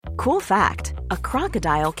Cool fact, a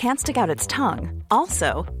crocodile can't stick out its tongue.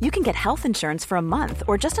 Also, you can get health insurance for a month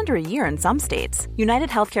or just under a year in some states. United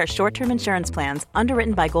Healthcare short-term insurance plans,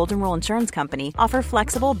 underwritten by Golden Rule Insurance Company, offer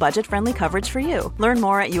flexible, budget-friendly coverage for you. Learn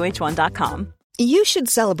more at uh1.com. You should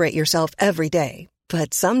celebrate yourself every day,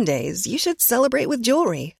 but some days you should celebrate with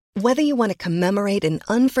jewelry. Whether you want to commemorate an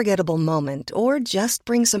unforgettable moment or just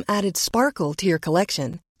bring some added sparkle to your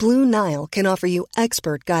collection, Blue Nile can offer you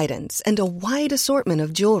expert guidance and a wide assortment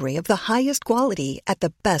of jewelry of the highest quality at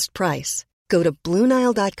the best price. Go to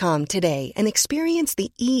BlueNile.com today and experience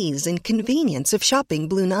the ease and convenience of shopping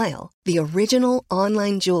Blue Nile, the original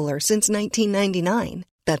online jeweler since 1999.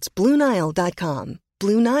 That's BlueNile.com.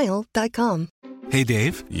 BlueNile.com. Hey,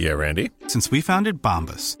 Dave. Yeah, Randy. Since we founded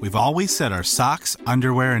Bombas, we've always said our socks,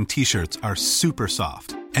 underwear, and T-shirts are super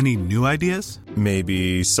soft. Any new ideas?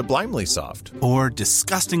 Maybe sublimely soft. Or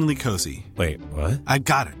disgustingly cozy. Wait, what? I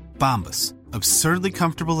got it. Bombas. Absurdly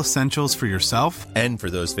comfortable essentials for yourself and for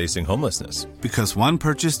those facing homelessness. Because one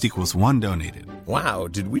purchased equals one donated. Wow,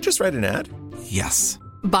 did we just write an ad? Yes.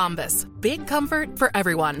 Bombas. Big comfort for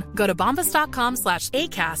everyone. Go to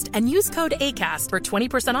bombas.com/ACAST and use code ACAST for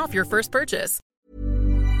 20% off your first purchase.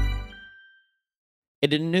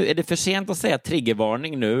 Är det för sent att säga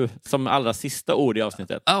triggervarning nu som allra sista ord i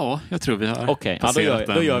avsnittet? Ja, jag tror vi har. Okej,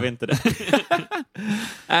 då gör vi inte det.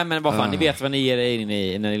 Nej, men vad fan, ni vet vad ni ger er in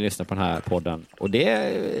i när ni lyssnar på den här podden. Och det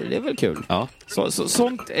är väl kul. Ja.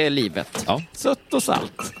 Sånt är livet. Ja. Sött och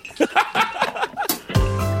salt.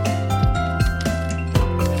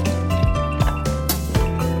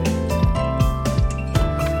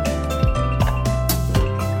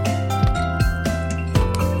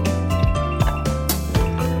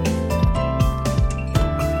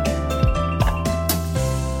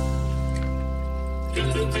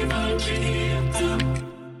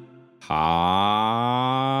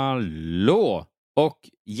 Hallå och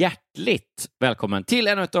hjärtligt välkommen till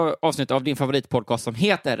ännu ett avsnitt av din favoritpodcast som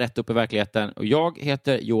heter Rätt upp i verkligheten. Och jag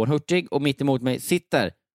heter Johan Hurtig och mitt emot mig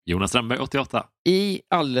sitter Jonas Strömberg, 88. I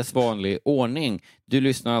alldeles vanlig ordning. Du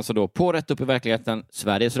lyssnar alltså då på Rätt upp i verkligheten,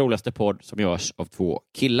 Sveriges roligaste podd som görs av två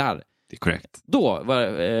killar. Det är korrekt. Då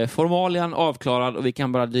var formalian avklarad och vi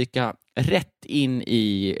kan bara dyka rätt in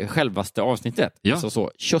i självaste avsnittet. Ja. Alltså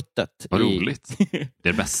så, köttet. Vad roligt. Det är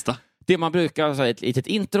det bästa. Det man brukar säga ett litet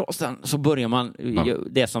intro och sen så börjar man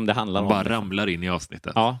det som det handlar om. Bara ramlar in i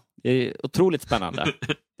avsnittet. Ja, det är otroligt spännande.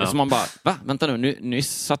 Ja. Så man bara, va? Vänta nu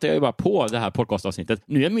satte jag ju bara på det här podcastavsnittet.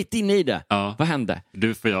 Nu är jag mitt inne i det. Ja. Vad hände?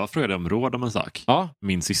 Du, får jag fråga dig om råd om en sak? Ja.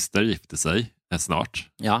 Min syster gifte sig snart.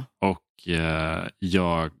 Ja. Och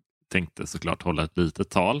jag tänkte såklart hålla ett litet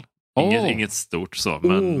tal. Inget stort så,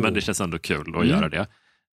 men det känns ändå kul att göra det.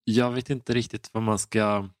 Jag vet inte riktigt vad man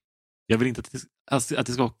ska... Jag vill inte att det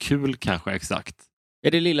ska vara kul kanske exakt.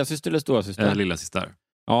 Är det lilla syster eller stora syster? Lilla syster.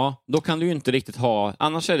 Ja, då kan du ju inte riktigt ha...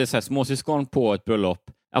 Annars är det så här småsyskon på ett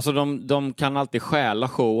bröllop. Alltså de kan alltid stjäla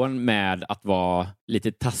showen med att vara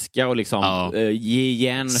lite taskiga och liksom ge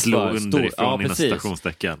igen. Slå underifrån inom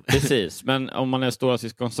citationstecken. Precis, men om man är stora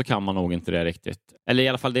syskon så kan man nog inte det riktigt. Eller i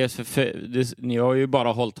alla fall, ni har ju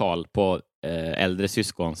bara hållit tal på äldre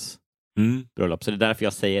syskons bröllop, så det är därför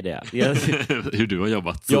jag säger det. Hur du har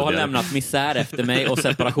jobbat. Jag har lämnat misär efter mig och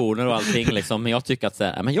separationer och allting liksom, men jag tycker att så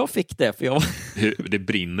här, men jag fick det för jag... Det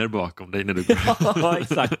brinner bakom dig när du går. Ja,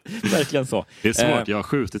 exakt. Verkligen så. Det är svårt, jag har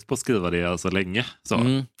skjutit på att skriva det så länge.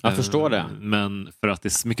 Så. Jag förstår det. Men för att det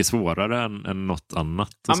är mycket svårare än något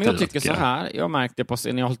annat. Ja, men jag tycker så här, jag märkte på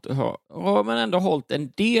sen jag har ändå hållit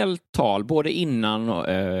en del tal både innan och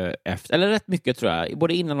efter, eller rätt mycket tror jag,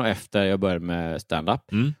 både innan och efter jag började med stand-up.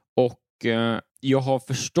 Och jag har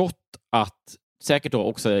förstått att säkert då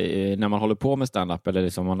också när man håller på med stand-up eller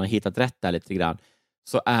liksom man har hittat rätt där lite grann,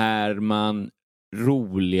 så är man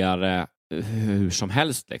roligare hur som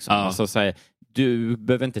helst liksom. Alltså så här, du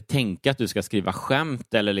behöver inte tänka att du ska skriva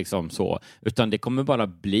skämt eller liksom så, utan det kommer bara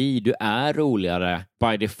bli, du är roligare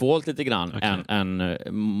by default lite grann än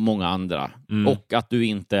många andra. Och att du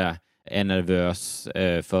inte är nervös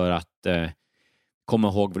för att komma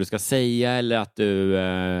ihåg vad du ska säga, eller att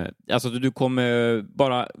du kommer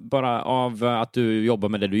bara av att du jobbar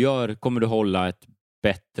med det du gör kommer du hålla ett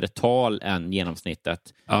bättre tal än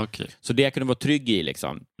genomsnittet. Okay. Så det kan du vara trygg i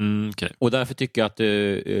liksom. Okay. Och därför tycker jag att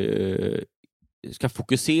du ska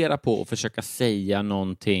fokusera på att försöka säga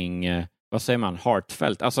någonting, vad säger man,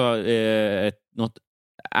 heartfelt, alltså något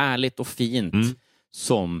ärligt och fint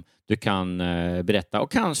som du kan berätta,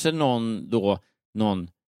 och kanske någon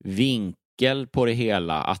vinkel på det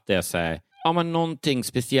hela, att det är så här, ja, men någonting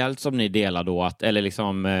speciellt som ni delar då, att, eller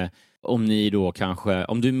liksom om ni då kanske,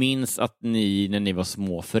 om du minns att ni när ni var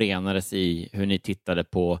små förenades i hur ni tittade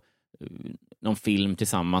på någon film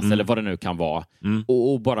tillsammans eller vad det nu kan vara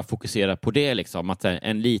och bara fokusera på det liksom, att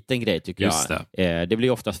en liten grej tycker jag det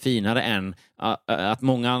blir oftast finare än att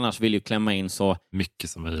många annars vill ju klämma in så mycket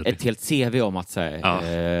som möjligt. Ett helt CV om att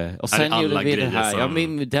säga och sen gjorde vi det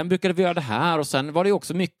här den brukade vi göra det här och sen var det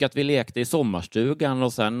också mycket att vi lekte i sommarstugan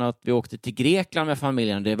och sen att vi åkte till Grekland med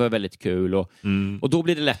familjen, det var väldigt kul och då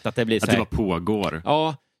blir det lätt att det blir så här, att det bara pågår.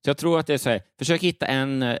 Ja. Så jag tror att det är så här, försök hitta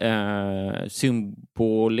en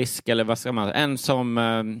symbolisk eller vad ska man säga, en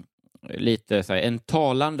som lite så här, en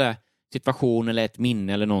talande situation eller ett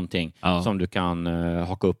minne eller någonting som du kan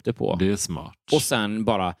haka upp det på. Det är smart. Och sen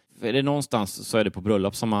bara, är det någonstans så är det på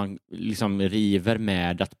bröllop som man liksom river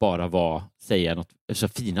med att bara säga något så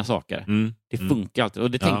fina saker. Det funkar alltid.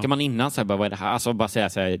 Och det tänker man innan så här, bara, vad är det här? Alltså bara säga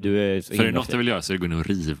så här, du är så. För det något jag vill göra så är det gå in och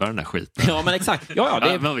riva den där skiten. Ja, men exakt.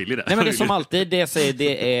 Ja, man vill ju det. Nej, men det är som alltid,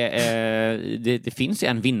 det finns ju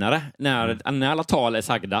en vinnare. När alla tal är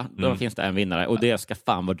sagda, då finns det en vinnare. Och det ska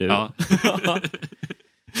fan vara du. Ja.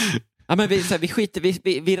 Ja, men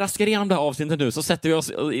vi raskar igenom det här avsnittet nu, så sätter vi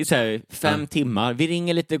oss i 5 timmar. Vi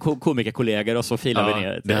ringer lite komikerkollegor och så filar vi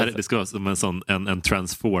ner. Det ska vara som en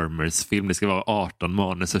Transformers-film. Det ska vara 18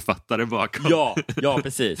 manusförfattare bakom. Ja,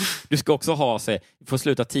 precis. Du ska också få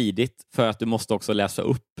sluta tidigt för att du måste också läsa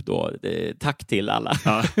upp då. Tack till alla.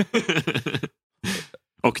 Ja.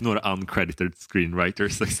 Och några uncredited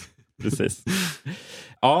screenwriters. Precis.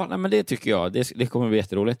 Ja, nej, men det tycker jag. Det kommer bli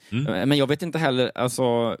jätteroligt. Men jag vet inte heller,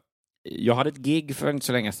 alltså. Jag hade ett gig för inte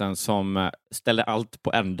så länge sedan som ställde allt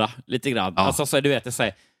på ända lite grann. Alltså så du vet, det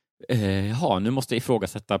säger nu måste jag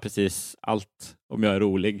ifrågasätta precis allt om jag är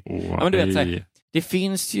rolig. Ja, men du vet, det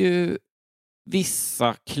finns ju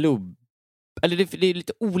vissa eller det är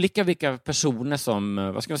lite olika vilka personer som,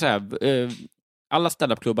 vad ska man säga, alla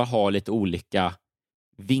stand-up-klubbar har lite olika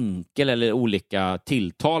vinkel eller olika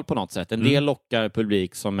tilltal på något sätt. En del lockar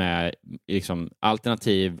publik som är liksom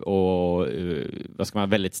alternativ och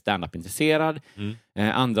väldigt stand-up-intresserad.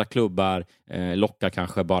 Andra klubbar lockar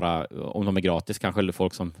kanske bara, om de är gratis, kanske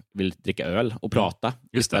folk som vill dricka öl och prata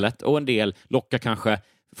istället. Och en del lockar kanske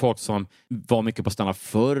folk som var mycket på stand-up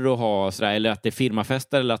förr och ha sådär, eller att det är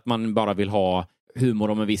firmafester eller att man bara vill ha humor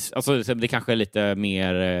om en viss, alltså det kanske är lite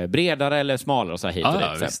mer bredare eller smalare och så här hit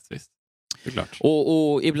och dit. Visst. Klart.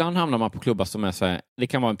 Och ibland hamnar man på klubbar som är så här, det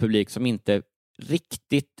kan vara en publik som inte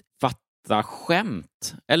riktigt fattar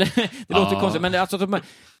skämt. Eller, det låter konstigt, men alltså,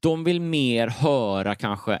 de vill mer höra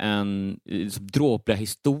kanske en dråpliga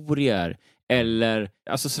historier eller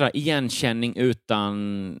alltså sådär igenkänning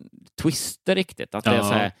utan twister riktigt. Att det är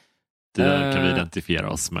så här, det där kan vi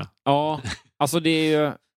identifiera oss med. Ja, alltså det är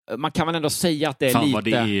ju, man kan väl ändå säga att det är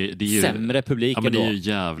det är ju, sämre publik. Ja, men det är ju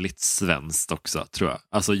jävligt svenskt också, tror jag.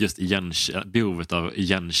 Alltså just behovet av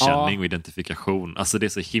igenkänning och identifikation. Alltså det är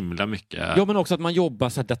så himla mycket. Ja, men också att man jobbar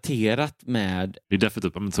så daterat med. Det är därför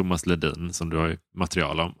typ med Thomas Ledin som du har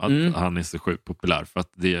material om. Att han är så sjukt populär för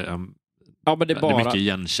att det är men det är mycket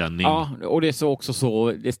igenkänning. Ja, och det är så också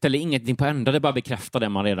så, det ställer ingenting på ända, det bara bekräftar det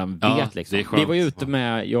man redan vet. Liksom. Vi var ju ute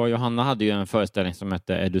med, jag och Johanna hade ju en föreställning som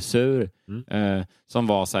hette Är du sur? Som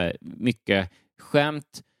var så här mycket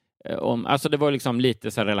skämt om, alltså det var liksom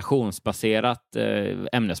lite så här relationsbaserat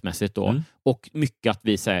ämnesmässigt då. Och mycket att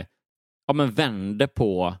vi säger, vände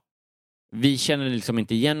på, vi känner liksom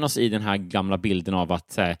inte igen oss i den här gamla bilden av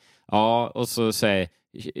att säga, och så säger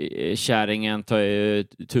kärringen tar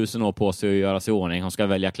 1000 år på sig att göra sig i ordning. Hon ska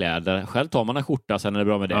välja kläder. Själv tar man en skjorta, sen är det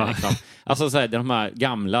bra med det. Liksom. Alltså så här, de här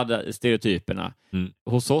gamla stereotyperna.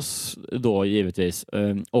 Hos oss då givetvis.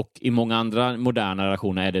 Och i många andra moderna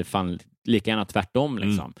relationer är det fan lika gärna tvärtom.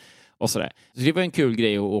 Liksom. Och så det var en kul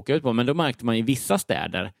grej att åka ut på. Men då märkte man i vissa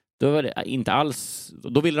städer, då var det inte alls,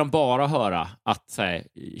 då ville de bara höra att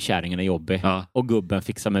kärringen är jobbig. Och gubben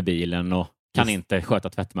fixar med bilen och kan inte sköta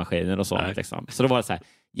tvättmaskiner och sånt. Liksom. Så då var det så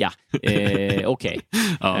här, okej.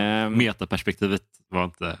 Metaperspektivet var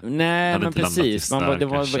inte. Nej, men precis.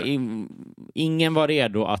 Ingen var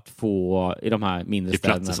redo att få i de här mindre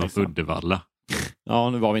städerna. I platser som Uddevalla. Ja,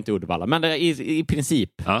 nu var vi inte Uddevalla. Men det i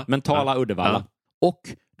princip. Mentala Uddevalla. Och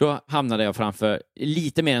då hamnade jag framför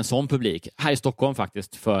lite mer en sån publik. Här i Stockholm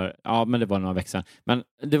faktiskt. Men det var några veckor sedan. Men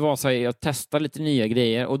det var så här, jag testade lite nya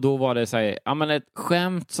grejer. Och då var det så här, ett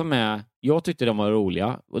skämt som är, jag tyckte de var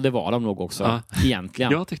roliga. Och det var de nog också,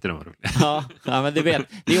 egentligen. Jag tyckte de var roliga. Men du vet,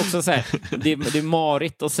 det är också så här, det är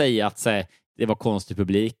marigt att säga att så här, det var konstig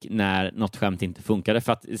publik när något skämt inte funkade.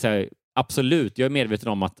 För att så här, absolut, jag är medveten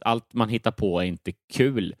om att allt man hittar på är inte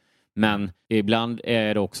kul. Men ibland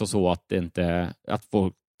är det också så att att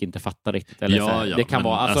folk inte fattar riktigt. Eller det kan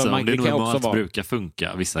vara, alltså, om det normalt brukar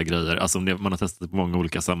funka vissa grejer. Alltså om man har testat på många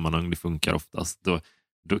olika sammanhang, det funkar oftast.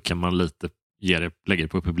 Då kan man lite lägger det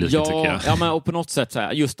på publiken tycker jag. Ja, men och på något sätt så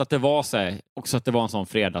här, just att det var så här, också att det var en sån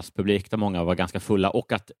fredagspublik där många var ganska fulla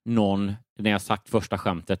och att någon, när jag sagt första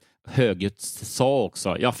skämtet, högljutt sa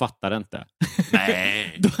också, jag fattar inte.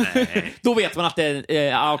 Nej, Då vet man att det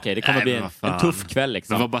det kommer bli en tuff kväll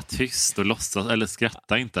liksom. Men var bara tyst och låtsas, eller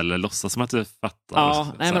skratta inte, eller låtsas som att du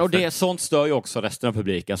fattar. Ja, och sånt stör ju också resten av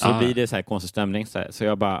publiken, så blir det så här konstig stämning. Så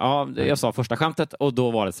jag bara, jag sa första skämtet och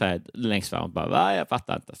då var det så här längst fram, bara, jag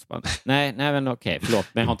fattar inte. Så bara, nej men okej, förlåt,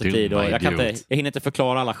 men jag har inte tid och jag hinner inte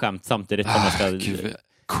förklara alla skämt samtidigt som jag ska... Gud,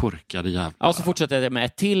 korkade jävlar. Ja, så fortsätter jag med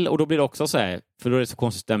ett till och då blir det också så här, för då är det så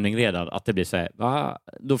konstig stämning redan att det blir så här,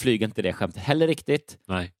 då flyger inte det skämtet heller riktigt.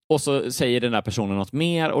 Nej. Och så säger den där personen något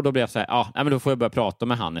mer och då blir jag så här, men då får jag börja prata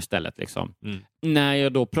med han istället liksom. När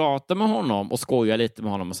jag då pratar med honom och skojar lite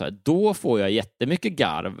med honom och så här, då får jag jättemycket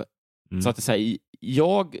garv. Så att det säger,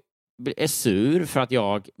 jag är sur för att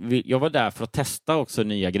jag var där för att testa också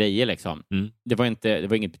nya grejer liksom. Det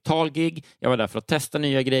var inget betalgig, jag var där för att testa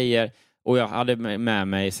nya grejer. Och jag hade med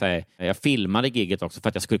mig, jag filmade gigget också för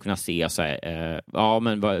att jag skulle kunna se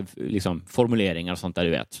liksom, formuleringar och sånt där, du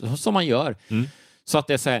vet. Som man gör. Så att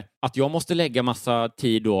det är så här, att jag måste lägga massa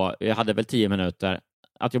tid då, jag hade väl 10 minuter,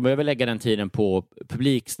 att jag behöver lägga den tiden på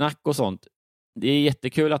publiksnack och sånt. Det är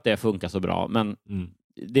jättekul att det funkar så bra, men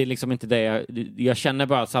det är liksom inte det jag känner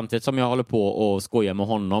bara samtidigt som jag håller på och skojar med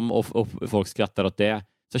honom och folk skrattar åt det,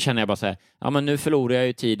 så känner jag bara så här, men nu förlorar jag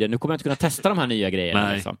ju tiden, nu kommer jag inte kunna testa de här nya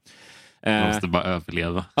grejerna liksom. Man måste bara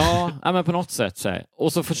överleva. Ja, men på något sätt. Så här.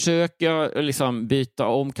 Och så försöker jag liksom byta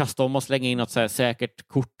om, kasta om och slänga in något så här säkert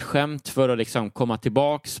kortskämt för att liksom komma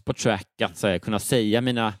tillbaks på track. Att så här, kunna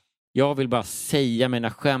säga jag vill bara säga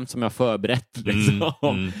mina skämt som jag förberett. Liksom.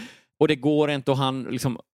 Och det går inte, och han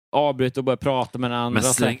liksom avbryter och börjar prata med den andra.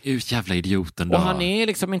 Men släng ut jävla idioten då. Och han är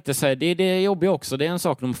liksom inte så här, det är det jobbiga också. Det är en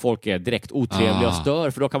sak om folk är direkt otrevliga och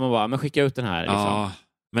stör, för då kan man bara, skicka ut den här liksom.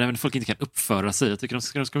 Men även folk inte kan uppföra sig. Jag tycker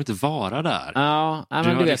de ska inte vara där. Ja, men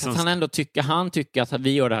du vet liksom... att han ändå tycker att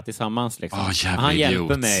vi gör det här tillsammans. Liksom. Han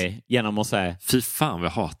hjälper mig genom att säga... Fy fan, jag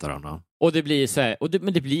hatar honom. Och det blir så här,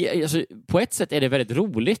 men det blir, alltså, på ett sätt är det väldigt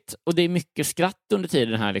roligt. Och det är mycket skratt under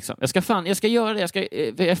tiden här. Liksom. Jag ska göra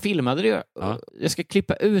det. Jag filmade det. Jag ska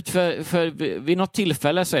klippa ut. För vid något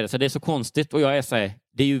tillfälle så är det så här, det är så konstigt. Och jag är så här,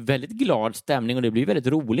 det är ju väldigt glad stämning och det blir väldigt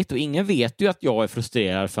roligt. Och ingen vet ju att jag är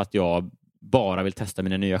frustrerad för att jag bara vill testa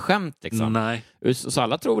mina nya skämt liksom. Nej. Så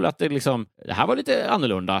alla tror väl att det här var lite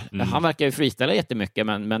annorlunda. Han verkar ju freestyla jättemycket,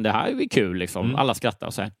 men det här är ju kul liksom. Alla skrattar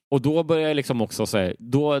och så här. Och då börjar jag liksom också säga,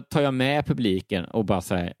 då tar jag med publiken och bara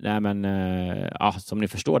säger, nej men som ni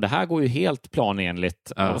förstår, det här går ju helt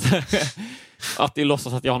planenligt. Att det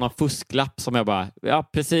låtsas att jag har någon fusklapp som jag bara,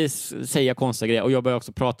 precis, säga konstiga grejer. Och jag börjar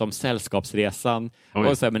också prata om sällskapsresan.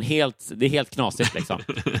 Och så här, men det är helt knasigt liksom.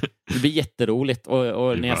 Det blir jätteroligt.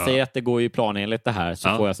 Och när jag säger att det går ju planenligt det här,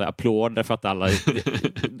 så får jag så här applåder för att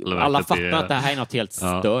alla fattar att det här är något helt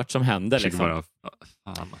stört som händer liksom.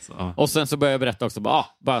 Och sen så börjar jag berätta också,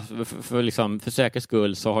 bara för säkerhets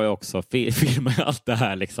skull så har jag också filmat allt det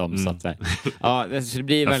här liksom. Så att, det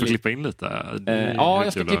blir jag får klippa in lite.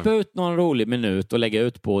 Jag ska klippa ut någon rolig minut och lägga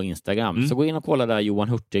ut på Instagram. Så gå in och kolla där, Johan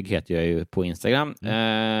Hurtig heter jag ju på Instagram.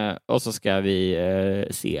 Och så ska vi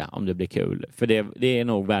se om det blir kul. För det är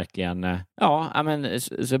nog verkligen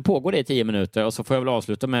så pågår det i 10 minuter och så får jag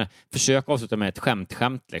väl försöka avsluta med ett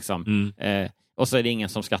skämt liksom. Och så är det ingen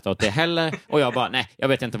som skrattar åt det heller. Och jag bara, nej, jag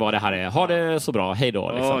vet inte vad det här är. Ha det så bra, hej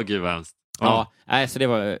då. Liksom. Gud vad hemskt. Så det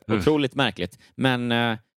var otroligt märkligt. Men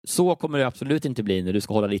så kommer det absolut inte bli när du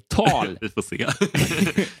ska hålla ditt tal. Vi får se.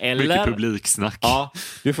 Eller, mycket publiksnack. Ja,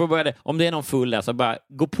 du får börja det. Om det är någon full där så bara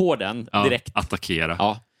gå på den direkt. Attackera.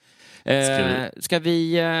 Ja. Ska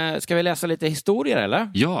vi läsa lite historier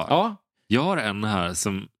eller? Ja. Jag har en här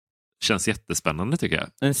som känns jättespännande tycker jag.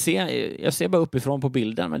 Jag ser bara uppifrån på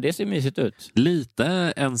bilden, men det ser mysigt ut.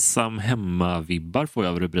 Lite ensam hemma-vibbar får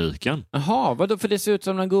jag av rubriken. Jaha, vadå? För det ser ut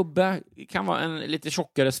som en gubbe. Det kan vara en lite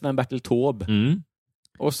tjockare Sven-Bertil Taube.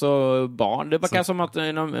 Och så barn. Det verkar som att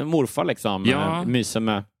en morfar liksom myser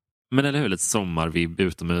med. Men eller hur, lite sommarvibb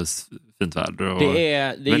utomhus, fint väder och det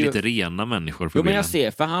är väldigt ju... rena människor på bilden. Men jag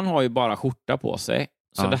ser, för han har ju bara skjorta på sig.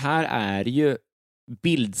 Så det här är ju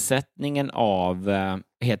bildsättningen av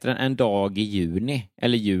heter den En dag i juni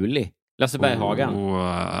eller juli. Lasse Berghagen.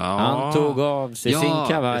 Han tog av sig sin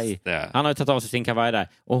kavaj. Han har ju tagit av sig sin kavaj där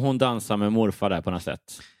och hon dansar med morfar där på något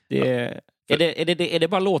sätt. Är det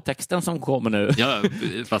bara låttexten som kommer nu? Ja,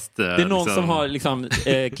 fast det är någon som har liksom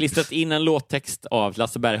klistrat in en låttext av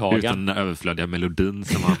Lasse Berghagen. Utan den överflödiga melodin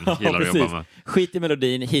som han gillar att jobba med. Skit i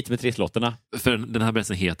melodin, hit med trisslotterna. För den här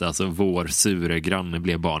berättelsen heter alltså Vår sure granne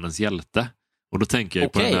blev barnens hjälte. Och då tänker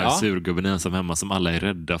jag på den där surgubben ensam hemma som alla är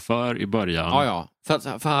rädda för i början. Ja.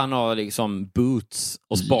 För han har liksom boots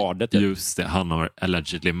och spade. Typ. Just det, han har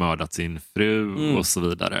allegedly mördat sin fru och så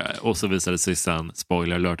vidare. Och så visade det sig sen,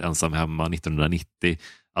 spoiler alert, ensam hemma 1990,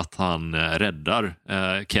 att han räddar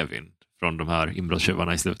Kevin från de här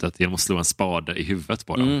inbrottstjuvarna i slutet genom att slå en spade i huvudet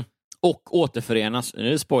på dem. Och återförenas, nu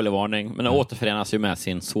är det spoilervarning, men återförenas ju med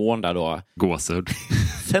sin son där då. Gåshud.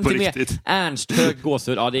 Centimeter, Ernst hög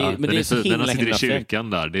gåshud. Ja, men det är så himla sitter i kyrkan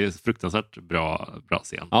där. Det är fruktansvärt bra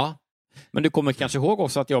scen. Ja, men du kommer kanske ihåg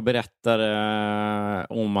också att jag berättade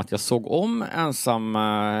om att jag såg om ensam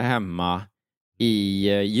hemma i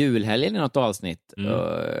julhelgen i något avsnitt.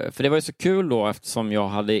 För det var ju så kul då eftersom jag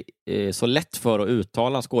hade så lätt för att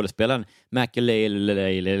uttala skådespelaren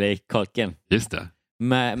Macaulay Culkin. Just det.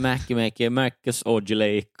 Marcus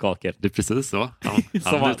Aujalay Culkin. Det är precis så.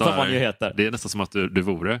 Som han ju heter. Det är nästan som att du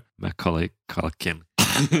vore Macaulay Culkin.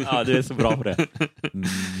 Ja, du är så bra på det.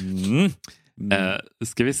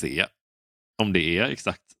 Ska vi se om det är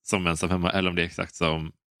exakt som ensam hemma eller om det är exakt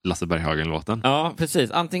som Lasse Berghagen-låten. Ja,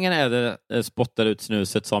 precis. Antingen är det spottar ut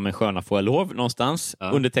snuset som en sköna får jag lov någonstans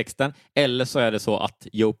under texten. Eller så är det så att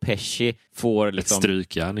Joe Pesci får liksom... ett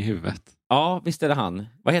strykjärn i huvudet. Ja, visst är det han.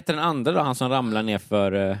 Vad heter den andra då? Han som ramlar ner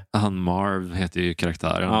för... Han Marv heter ju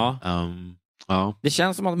karaktären. Ja. Det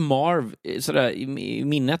känns som att Marv, sådär, i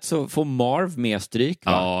minnet så får Marv med stryk.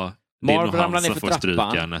 Va? Ja, det Marv är nog han som får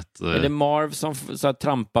strykjärnet. Är det Marv som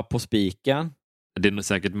trampar på spiken? Det är nog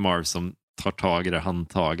säkert Marv som tar tag i det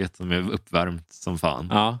handtaget som är uppvärmt som fan.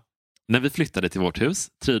 Ja. När vi flyttade till vårt hus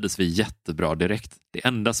trivdes vi jättebra direkt. Det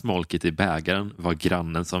enda smolket i bägaren var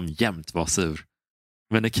grannen som jämt var sur.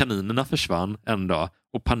 Men när kaninerna försvann en dag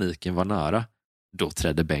och paniken var nära, då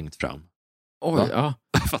trädde Bengt fram. Oj, ja.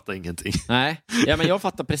 Jag fattar ingenting. Nej, men jag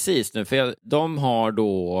fattar precis nu. För de har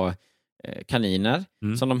då kaniner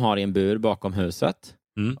som de har i en bur bakom huset.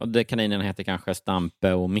 Och det kaninerna heter kanske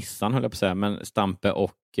Stampe och Missan, höll jag på att säga. Men Stampe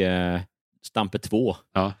och Stampe 2.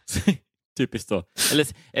 Ja. Typiskt då.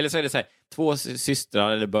 Eller så är det så här, 2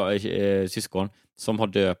 systrar eller syskon som har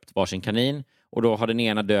döpt varsin kanin. Och då har den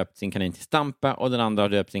ena döpt sin kanin till Stampe och den andra har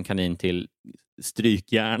döpt sin kanin till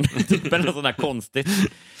strykjärn. Typ något sånt där konstigt.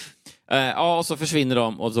 Och så försvinner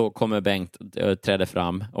de och så kommer Bengt träder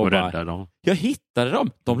fram och räddar dem. Jag hittade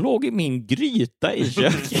dem. De låg i min gryta i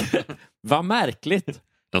köket. Vad märkligt.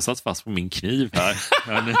 De satt fast på min kniv här.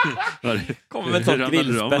 Kommer med ett sånt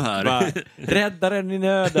grillspett. Räddaren i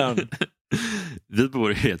nöden. Vi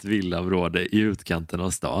bor i ett villaområde i utkanten av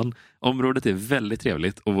stan. Området är väldigt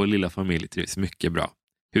trevligt och vår lilla familj trivs mycket bra.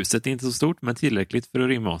 Huset är inte så stort men tillräckligt för att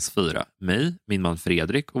rymma oss 4. Mig, min man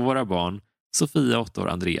Fredrik och våra barn Sofia 8 år,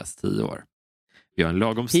 Andreas 10 år. Vi har en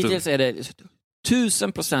lagom stor... Hittills är det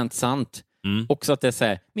 1000% sant. Också att det är så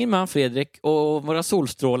här, min man Fredrik och våra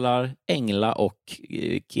solstrålar Engla och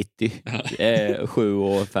Kitty 7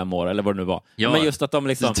 och 5 år eller vad det nu var. Ja, men just att de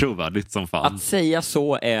liksom... Det är trovärdigt som fan. Att säga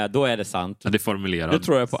så då är det sant. Ja, det är formulerat. Då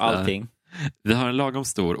tror jag på allting. Vi har en lagom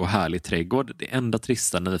stor och härlig trädgård. Det enda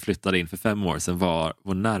trista när vi flyttade in för 5 år sedan var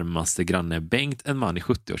vår närmaste granne Bengt, en man i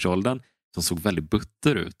 70-årsåldern som såg väldigt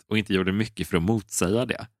butter ut och inte gjorde mycket för att motsäga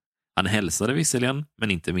det. Han hälsade visserligen,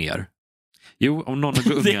 men inte mer. Jo, om någon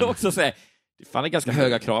av ungen... Det är också så här, det är ganska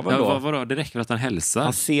höga krav ändå. Ja, vadå? Det räcker att han hälsar.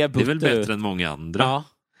 Han ser butter ut. Det är väl bättre än många andra. Ja.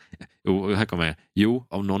 Jo, här kommer jag. Jo,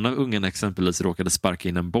 om någon av ungarna exempelvis råkade sparka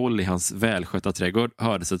in en boll i hans välskötta trädgård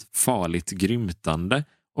hördes ett farligt grymtande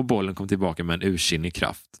och bollen kom tillbaka med en ursinnig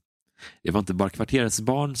kraft. Det var inte bara kvarterets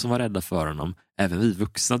barn som var rädda för honom. Även vi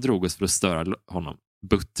vuxna drog oss för att störa honom.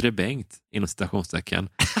 Buttre Bengt, inom citationstecken,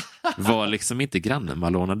 var liksom inte grannen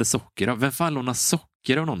man lånade socker av. Vem fan lånar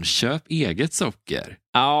socker av någon? Köp eget socker.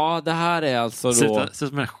 Ja, det här är alltså då...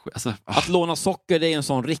 Att låna socker, det är en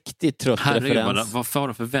sån riktigt trött referens. Vad har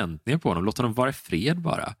de förväntningar på honom? Låt honom vara i fred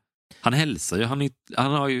bara. Han hälsar ju,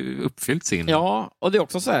 han har ju uppfyllt sin... Ja, och det är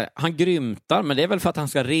också så här, han grymtar, men det är väl för att han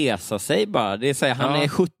ska resa sig bara. Det är så här, han är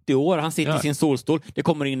 70 år, han sitter i sin solstol, det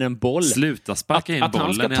kommer in en boll. Sluta sparka in bollen. Att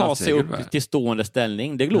han ska ta sig upp till stående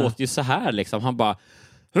ställning, det låter ju så här liksom. Han bara...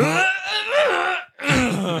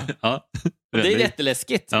 Ja. Det är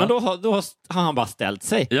jätteläskigt, men då har han bara ställt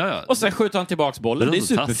sig. Ja. Och sen skjuter han tillbaks bollen. Det är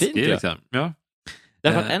superfint. Liksom. Ja.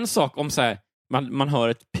 Därför att en sak om så här, man hör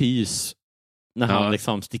ett pys när han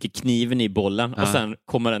liksom sticker kniven i bollen och sen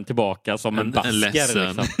kommer den tillbaka som en basker.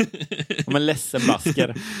 Liksom. Som en ledsen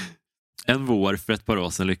basker. En vår för ett par år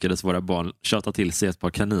sedan lyckades våra barn tjata till sig ett par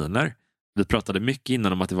kaniner. Vi pratade mycket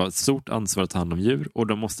innan om att det var ett stort ansvar att ta hand om djur och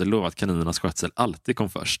de måste lova att kaninernas skötsel alltid kom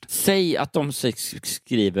först. Säg att de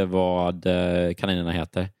skriver vad kaninerna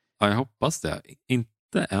heter. Ja, jag hoppas det.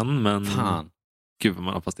 Inte än, men... Fan. Gud vad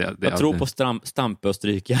man hoppas det. Jag tror på Stampe och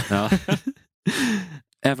stryka. Ja.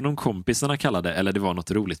 Även om kompisarna kallade eller det var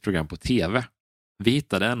något roligt program på tv. Vi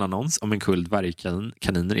hittade en annons om en kull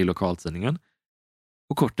dvärgkaniner i lokaltidningen.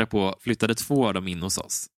 Och kort därpå flyttade 2 av dem in hos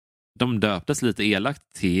oss. De döptes lite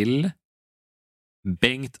elakt till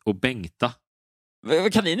Bengt och Bengta.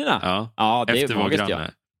 Kaninerna? Ja, det efter är magiskt, granne. Ja.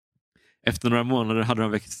 Efter några månader hade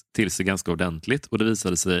de växt till sig ganska ordentligt och det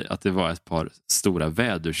visade sig att det var ett par stora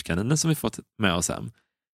vädurskaniner som vi fått med oss hem.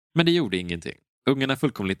 Men det gjorde ingenting. Ungarna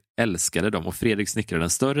fullkomligt älskade dem och Fredrik snickrade en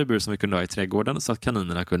större bur som vi kunde ha i trädgården så att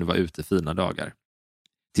kaninerna kunde vara ute fina dagar.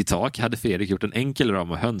 Till tak hade Fredrik gjort en enkel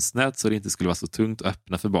ram och hönsnät så det inte skulle vara så tungt och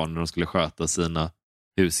öppna för barnen när de skulle sköta sina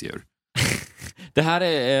husdjur. Det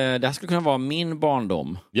här skulle kunna vara min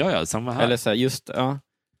barndom. Ja, samma här. Eller så här, just, ja.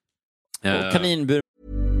 Och kaninbur.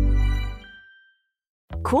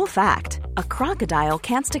 Cool fact, a crocodile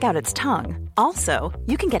can't stick out its tongue. Also,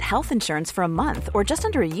 you can get health insurance for a month or just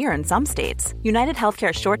under a year in some states. United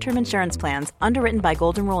Healthcare short-term insurance plans, underwritten by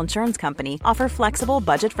Golden Rule Insurance Company, offer flexible,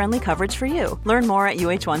 budget-friendly coverage for you. Learn more at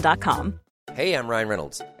uh1.com. Hey, I'm Ryan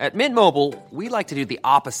Reynolds. At Mint Mobile, we like to do the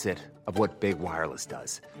opposite of what Big Wireless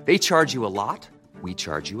does. They charge you a lot, we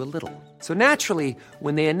charge you a little. So naturally,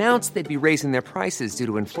 when they announced they'd be raising their prices due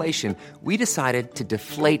to inflation, we decided to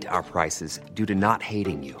deflate our prices due to not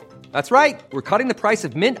hating you. That's right. We're cutting the price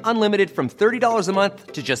of Mint Unlimited from $30 a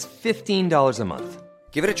month to just $15 a month.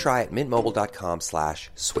 Give it a try at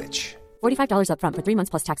mintmobile.com/switch. $45 up front for 3 months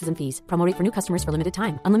plus taxes and fees. Promo rate for new customers for limited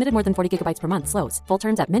time. Unlimited more than 40 gigabytes per month. Slows full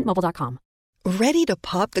terms at mintmobile.com. Ready to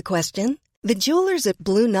pop the question? The jewelers at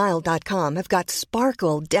BlueNile.com have got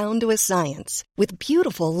sparkle down to a science with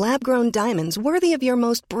beautiful lab-grown diamonds worthy of your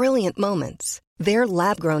most brilliant moments. Their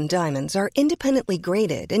lab-grown diamonds are independently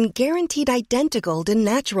graded and guaranteed identical to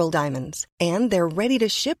natural diamonds, and they're ready to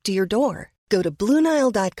ship to your door. Go to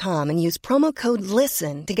BlueNile.com and use promo code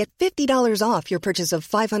LISTEN to get $50 off your purchase of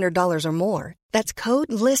 $500 or more. That's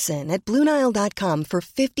code LISTEN at BlueNile.com for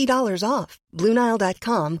 $50 off.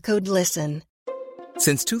 BlueNile.com, code LISTEN.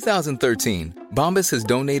 Since 2013, Bombas has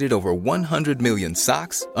donated over 100 million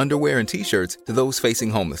socks, underwear, and T-shirts to those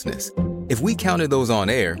facing homelessness. If we counted those on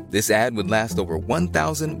air, this ad would last over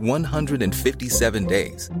 1,157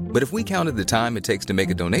 days. But if we counted the time it takes to make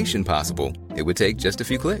a donation possible, it would take just a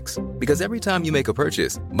few clicks. Because every time you make a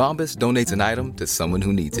purchase, Bombas donates an item to someone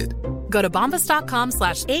who needs it. Go to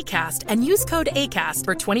bombas.com/ACAST and use code ACAST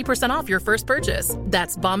for 20% off your first purchase.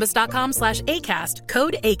 That's bombas.com/ACAST,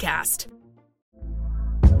 code ACAST.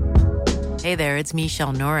 Hey there, it's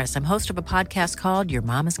Michelle Norris. I'm host of a podcast called Your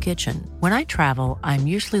Mama's Kitchen. When I travel,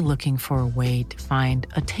 I'm usually looking for a way to find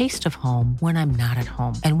a taste of home when I'm not at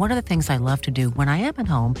home. And one of the things I love to do when I am at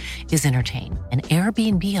home is entertain. And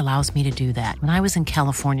Airbnb allows me to do that. When I was in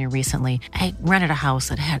California recently, I rented a house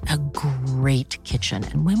that had a great kitchen.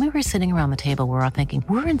 And when we were sitting around the table, we were all thinking,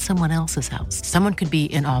 we're in someone else's house. Someone could be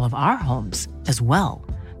in all of our homes as well.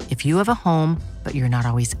 If you have a home, but you're not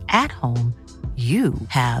always at home, you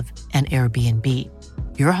have an Airbnb.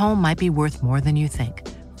 Your home might be worth more than you think.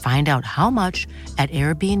 Find out how much at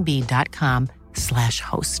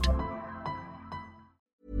airbnb.com/host.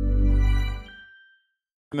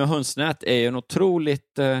 Med hönsnät är ju en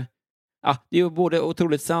otroligt... det är ju både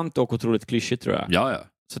otroligt sant och otroligt klyschigt, tror jag. Ja.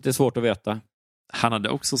 Så det är svårt att veta. Han hade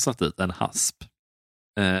också satt dit en hasp.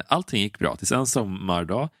 Allting gick bra tills en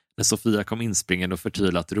sommardag när Sofia kom inspringande och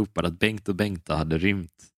förtvivlat ropade att Bengt och Bengta hade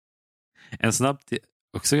rymt. En snabb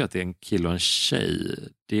också att det är en kille och en tjej.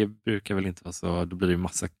 Det brukar väl inte vara så. Då blir det ju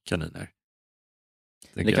massa kaniner.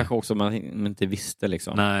 Det kanske också man inte visste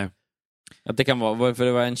liksom. Nej. Att det kan vara, för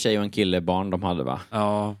det var en tjej och en kille barn de hade, va?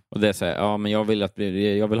 Ja. Och det säger, ja men jag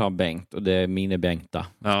vill ha Bengt och det är min är Bengta.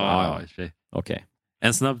 Ja. Okej.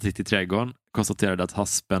 En snabb titt i trädgården konstaterade att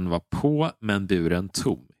haspen var på men buren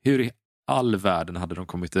tom. Hur i all världen hade de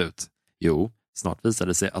kommit ut? Jo, snart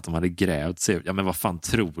visade det sig att de hade grävt sig ut. Ja, men vad fan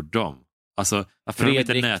tror de? Alltså, varför har de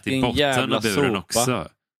inte nät i botten av buren också?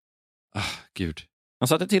 Gud. Han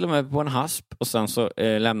satte till och med på en hasp och sen så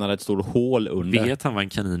lämnade ett stort hål under. Vet han vad en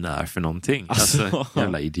kanin är för någonting? Alltså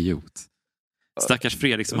jävla idiot. Stackars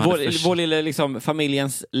Fredrik som vår lilla liksom,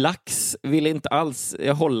 familjens lax ville inte alls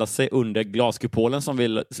hålla sig under glaskupolen som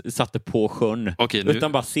vi satte på sjön.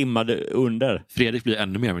 Utan bara simmade under. Fredrik blir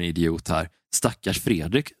ännu mer av en idiot här. Stackars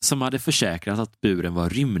Fredrik som hade försäkrat att buren var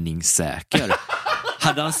rymningssäker.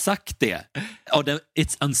 Hade han sagt det?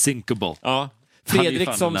 It's unsinkable. Ja.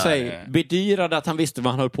 Fredrik som bedyrade att han visste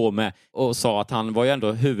vad han höll på med och sa att han var ju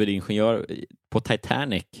ändå huvudingenjör på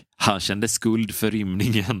Titanic. Han kände skuld för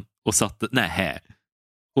rymningen och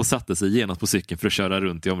satte sig genast på cykeln för att köra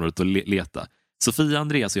runt i området och leta. Sofia,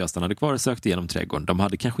 Andreas och jag stannade kvar och sökte igenom trädgården. De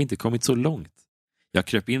hade kanske inte kommit så långt. Jag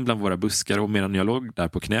kröp in bland våra buskar och medan jag låg där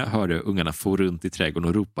på knä hörde ungarna få runt i trädgården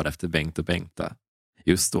och ropade efter Bengt och Bengta.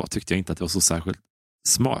 Just då tyckte jag inte att det var så särskilt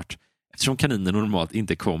smart, eftersom kaniner normalt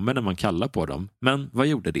inte kommer när man kallar på dem. Men vad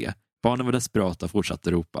gjorde det? Barnen var desperata och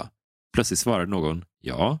fortsatte ropa. Plötsligt svarade någon,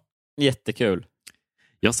 ja. Jättekul.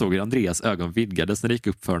 Jag såg hur Andreas ögon vidgades när det gick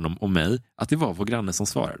upp för honom och mig att det var vår granne som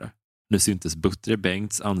svarade. Nu syntes Buttre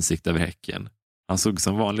Bengts ansikte över häcken. Han såg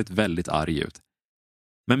som vanligt väldigt arg ut.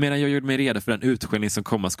 Men medan jag gjorde mig redo för den utskällning som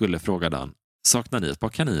komma skulle frågade han, saknar ni ett par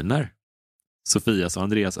kaniner? Sofias och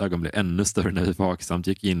Andreas ögon blev ännu större när vi vaksamt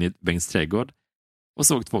gick in i Bengts trädgård och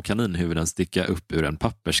såg 2 kaninhuvuden sticka upp ur en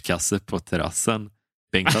papperskasse på terrassen.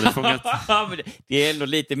 Bengt hade fångat... Det är ändå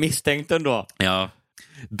lite misstänkt ändå. Ja,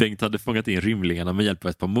 Bengt hade fångat in rymlingarna med hjälp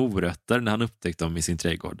av ett par morötter när han upptäckte dem i sin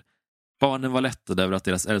trädgård. Barnen var lättade över att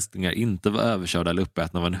deras älsklingar inte var överkörda eller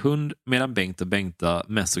uppätna av en hund, medan Bengt och Bengta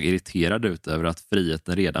mest såg irriterade ut över att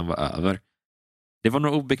friheten redan var över. Det var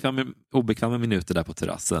några obekväma minuter där på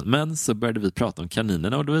terrassen, men så började vi prata om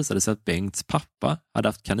kaninerna och då visade det sig att Bengts pappa hade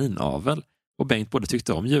haft kaninavel och Bengt både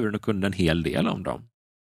tyckte om djuren och kunde en hel del om dem.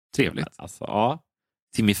 Trevligt. Alltså, ja.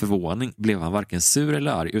 Till min förvåning blev han varken sur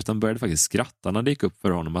eller arg utan började faktiskt skratta när det gick upp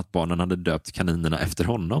för honom att barnen hade döpt kaninerna efter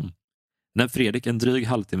honom. När Fredrik en dryg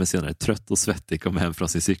halvtimme senare trött och svettig kom hem från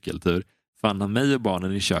sin cykeltur fann han mig och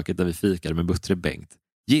barnen i köket där vi fikade med Buttre Bengt.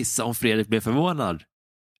 Gissa om Fredrik blev förvånad.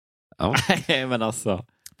 Ja. Men alltså.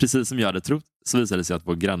 Precis som jag hade trott så visade det sig att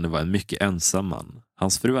vår granne var en mycket ensam man.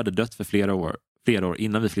 Hans fru hade dött för flera år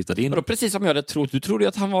innan vi flyttade in. Och då, precis som jag hade trott. Du trodde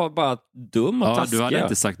att han var bara dum och taskig. Du hade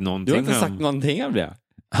inte sagt någonting. Du har inte sagt någonting om det.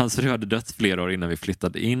 Hans fru hade dött flera år innan vi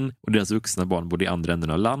flyttade in och deras vuxna barn bodde i andra änden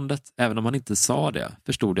av landet. Även om han inte sa det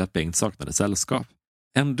förstod jag att Bengt saknade sällskap.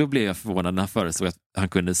 Ändå blev jag förvånad när han föreslog att han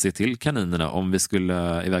kunde se till kaninerna om vi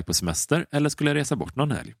skulle iväg på semester eller skulle resa bort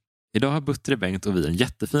någon helg. Idag har Buttre Bengt och vi en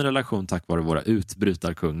jättefin relation tack vare våra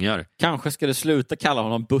utbrytarkungar. Kanske ska du sluta kalla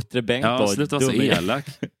honom Buttre Bengt. Ja, sluta vara så elak.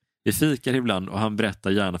 Vi fikar ibland och han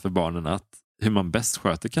berättar gärna för barnen hur man bäst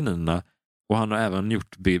sköter kaninerna och han har även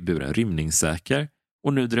gjort buren rymningssäker.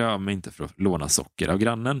 Och nu drar jag mig inte för att låna socker av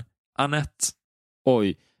grannen. Annette.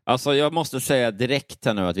 Oj, alltså jag måste säga direkt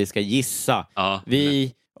här nu att vi ska gissa. Ja,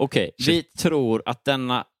 vi tror att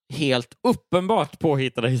denna helt uppenbart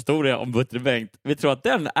påhittade historia om Buttre Bengt, vi tror att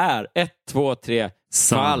den är 1, 2, 3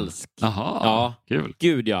 falsk. Jaha, ja, kul.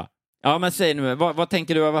 Gud ja. Ja, men säg nu, vad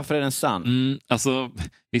tänker du, varför är den sann? Alltså,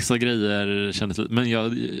 vissa grejer kändes lite, men i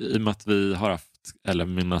och med att vi har haft, eller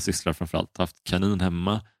mina systrar framförallt, haft kanin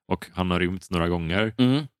hemma och han har rymt några gånger,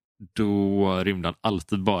 då rymde han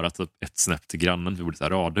alltid bara typ ett snäpp till grannen. Vi bodde i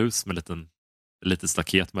ett radhus med lite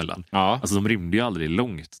staket mellan. Ja. Alltså de rymde ju aldrig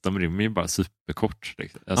långt, de rymde ju bara superkort.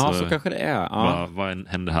 Liksom. Alltså, ja, så kanske det är. Ja. Vad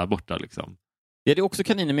händer här borta liksom? Ja, det är också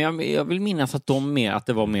kaniner, men jag vill minnas att att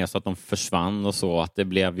det var mer så att de försvann och så, att det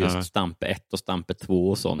blev just stampe 1 och stampe 2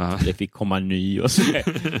 och sånt. Ja. Det fick komma ny och så.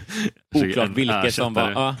 Oklart vilket som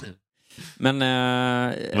var. Ja. Men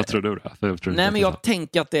vad tror du då? Jag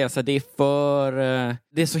tänker att det är så,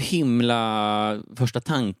 det är så himla första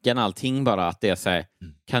tanken allting bara, att det är så här,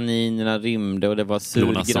 kaninerna rymde och det var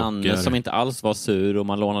sur granne som inte alls var sur och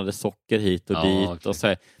man lånade socker hit och dit. Okay. Och så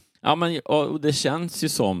här, ja, men och det känns ju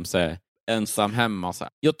som så här, ensam hemma. Så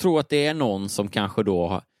här. Jag tror att det är någon som kanske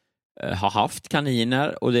då har haft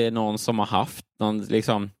kaniner och det är någon som har haft någon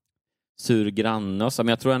liksom sur granne och så, men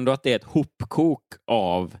jag tror ändå att det är ett hopkok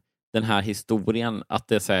av den här historien, att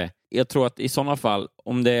det så här, jag tror att i sådana fall,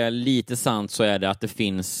 om det är lite sant, så är det att det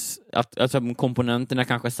finns alltså komponenterna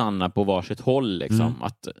kanske är sanna på varsitt håll liksom.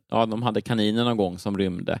 Att de hade kaniner någon gång som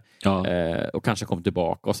rymde och kanske kom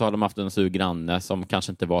tillbaka, och så har de haft en sur granne som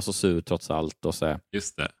kanske inte var så sur trots allt och så.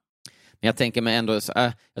 Just det. Men jag tänker mig ändå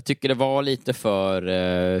jag tycker det var lite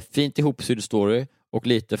för fint ihopsydd story och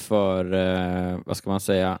lite för vad ska man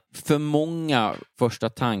säga, för många första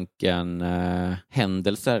tanken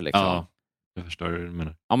händelser liksom. Ja, jag förstår hur du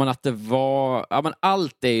menar. Ja, men att det var, ja, men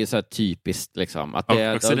allt är ju så här typiskt liksom, att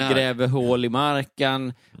det gräver hål i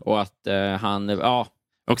marken och att han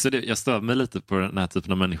också det, jag stör mig lite på den här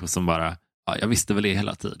typen av människor som bara, jag visste väl det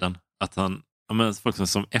hela tiden, att han, men folk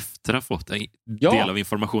som efter har fått en del av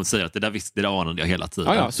information säger att det anade jag hela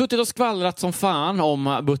tiden. Ja, suttit och skvallrat som fan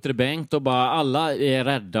om Buttre Bengt och bara alla är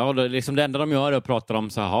rädda och liksom det enda de gör är att prata om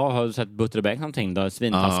så här, har du sett Buttre Bengt någonting då,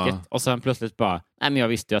 svintaskigt. Och sen plötsligt bara, nej men jag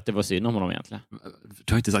visste ju att det var synd om honom egentligen.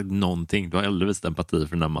 Du har inte sagt någonting, du har aldrig visat empati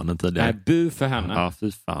för den här mannen tidigare. Nej, bu för henne. Ja,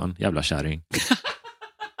 fy fan, jävla kärring.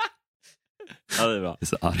 Ja, det är bra. Det är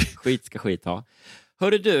så arg. Skit ska skit ha.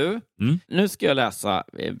 Hörru du, nu ska jag läsa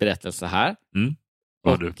berättelse här.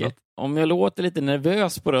 Vad har du? Om jag låter lite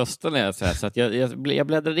nervös på rösten så att jag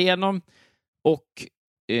bläddrar igenom, och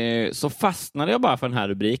så fastnade jag bara för den här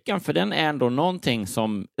rubriken, för den är ändå någonting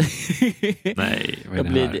som Nej, vad är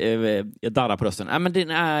det här? jag darrar på rösten. Men den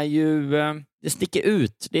är ju det sticker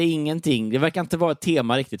ut. Det är ingenting. Det verkar inte vara ett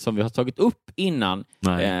tema riktigt som vi har tagit upp innan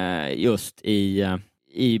just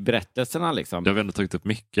i berättelserna liksom. Det har vi ändå tagit upp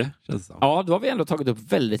mycket, känns det som. Ja, då har vi ändå tagit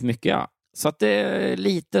upp väldigt mycket, ja. Så att det är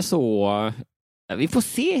lite så... Vi får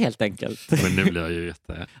se helt enkelt. Men nu blir jag ju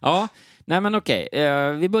Ja, nej men okej.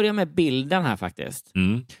 Vi börjar med bilden här faktiskt.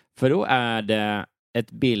 För då är det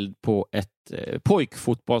ett bild på ett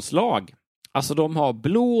pojkfotbollslag. Alltså de har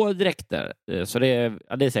blå dräkter, så det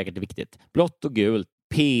är säkert viktigt. Blått och gult.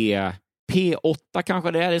 P8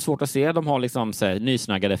 kanske det är svårt att se. De har liksom så här,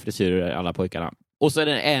 nysnaggade frisyrer, alla pojkarna. Och så är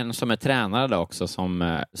det en som är tränare då också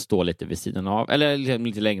som står lite vid sidan av, eller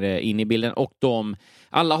lite längre in i bilden. Och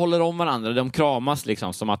alla håller om varandra, de kramas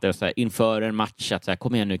liksom som att det är så här, inför en match att så här,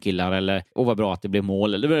 kom igen nu killar, eller vad bra att det blir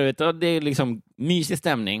mål. Eller, det är liksom mysig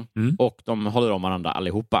stämning och de håller om varandra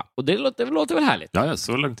allihopa. Och det låter väl härligt? Ja,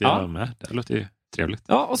 så långt jag med. Det låter ju trevligt.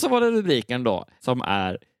 Ja, och så var det rubriken då som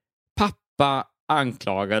är pappa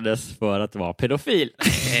anklagades för att vara pedofil.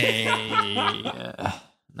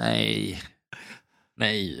 Nej.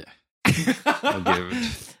 Gud.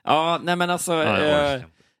 Ja, nej men alltså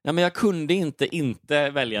men jag kunde inte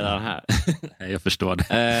välja den här. Nej, jag förstår det.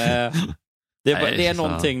 Det är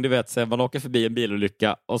någonting, du vet, så man åker förbi en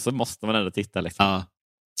bilolycka och så måste man ändå titta liksom.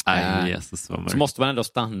 Ja. Jesus, så måste man ändå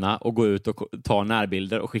stanna och gå ut och ta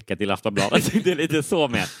närbilder och skicka till Aftonbladet. Det är lite så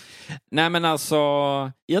med. Nej men alltså,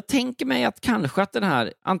 jag tänker mig att kanske att den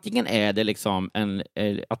här, antingen är det liksom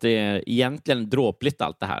att det är egentligen dråpligt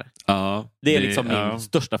allt det här. Ja. Det är liksom min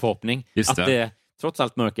största förhoppning. Just att det trots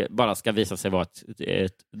allt mörker bara ska visa sig vara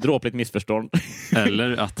ett dråpligt missförstånd.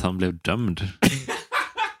 Eller att han blev dömd.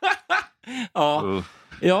 Ja.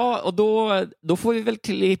 Ja, och då får vi väl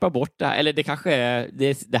klippa bort det här. Eller det kanske är...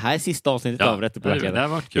 Det här är sista avsnittet av Rätt och Påverkade. Det har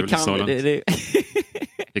varit kul så långt.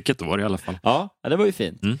 Vilket år i alla fall. Ja, det var ju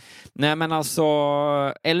fint. Nej, men alltså...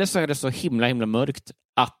 Eller så är det så himla mörkt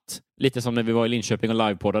att... Lite som när vi var i Linköping och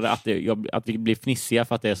livepoddade, att vi blir fnissiga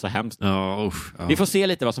för att det är så hemskt. Ja. Vi får se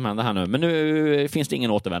lite vad som händer här nu. Men nu finns det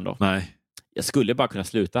ingen återvändo. Nej. Jag skulle bara kunna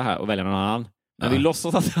sluta här och välja någon annan. Men vi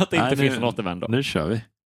låtsas att det inte finns någon återvändo. Nu kör vi.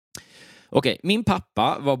 Okej, min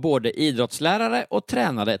pappa var både idrottslärare och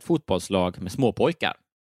tränade ett fotbollslag med småpojkar.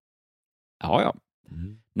 Ja.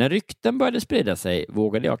 När rykten började sprida sig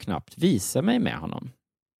vågade jag knappt visa mig med honom.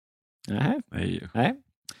 Nej.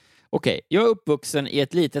 Okej, jag är uppvuxen i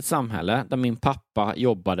ett litet samhälle där min pappa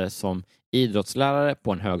jobbade som idrottslärare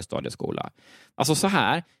på en högstadieskola. Alltså så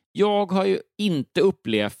här, jag har ju inte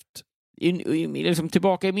upplevt... liksom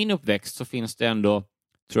tillbaka i min uppväxt så finns det ändå,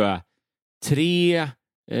 tror jag, 3...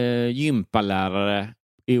 gympalärare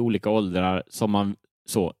i olika åldrar som man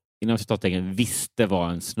så inom citattecken visste var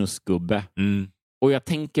en snuskgubbe. Och jag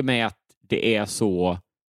tänker mig att det är så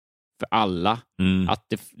för alla.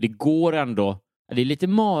 Att det går ändå, det är lite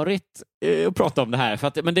marigt att prata om det här för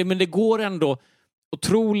att, men det går ändå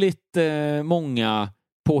otroligt många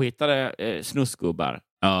påhittade snuskgubbar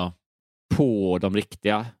på de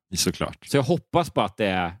riktiga. Såklart. Så jag hoppas på att det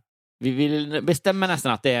är, vi bestämmer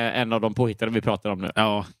nästan att det är en av de påhittade vi pratar om nu.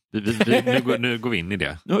 Ja, nu går vi in i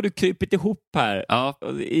det. Nu har du krypit ihop här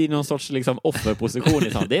i någon sorts liksom offerposition.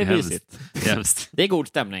 Liksom. Det är mysigt. Det är god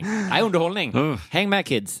stämning. Det är underhållning. Häng med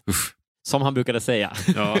kids. Som han brukade säga.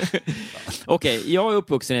 Ja. Okej, jag är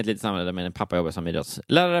uppvuxen i ett litet samhälle där min pappa jobbar som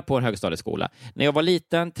idrottslärare på en högstadieskola. När jag var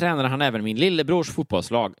liten tränade han även min lillebrors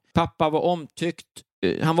fotbollslag. Pappa var omtyckt.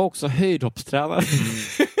 Han var också höjdhoppstränare.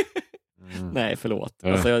 Nej, förlåt.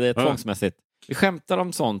 Alltså, det är tvångsmässigt. Vi skämtar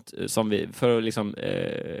om sånt som vi, för att liksom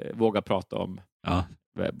våga prata om. Ja.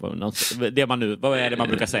 Det man nu, vad är det man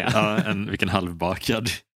brukar säga? Ja, vilken halvbakad.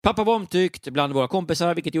 Pappa var omtyckt bland våra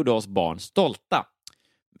kompisar, vilket gjorde oss barn stolta.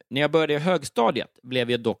 När jag började i högstadiet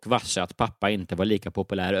blev jag dock varse att pappa inte var lika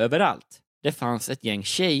populär överallt. Det fanns ett gäng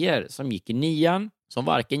tjejer som gick i 9:an som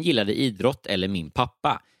varken gillade idrott eller min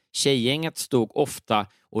pappa. Tjejgänget stod ofta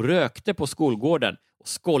och rökte på skolgården och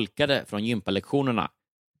skolkade från gympalektionerna.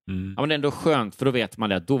 Ja, men det är ändå skönt, för då vet man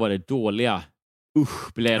det. Då var det dåliga.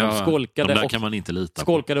 Blev de skolkade, de där kan man inte lita på.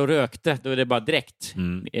 Skolkade och rökte. Då är det bara direkt.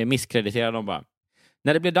 Misskrediterade de bara.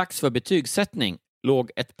 När det blev dags för betygssättning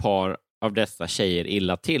låg ett par av dessa tjejer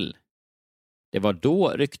illa till. Det var då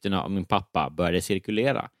ryktena om min pappa började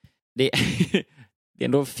cirkulera. Det är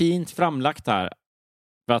ändå fint framlagt här.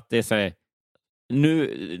 För att det är så här,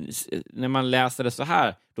 nu när man läser det så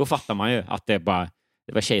här, då fattar man ju att det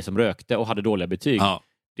var tjejer som rökte och hade dåliga betyg. Ja.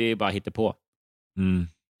 Det är bara hittepå.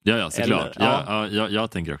 Ja, såklart.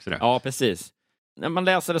 Jag tänker också det. Ja, precis. när man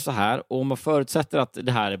läser det så här och man förutsätter att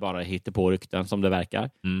det här är bara hittepå-rykten som det verkar,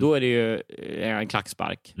 då är det ju en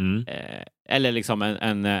klackspark. Eller liksom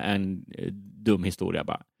en dum historia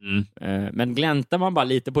bara. Men gläntar man bara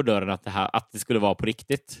lite på dörren att det skulle vara på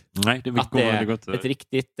riktigt. Nej, det går inte. Ett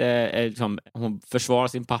riktigt, liksom, hon försvarar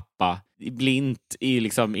sin pappa blint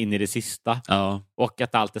liksom in i det sista. Ja. Och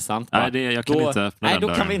att allt är sant. Nej, jag kan inte öppna den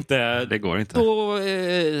dörren. Kan vi inte. Det går inte. Då,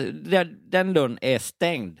 den dörren är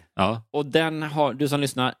stängd. Ja. Och den har, du som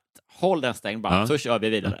lyssnar, håll den stängd bara, så kör vi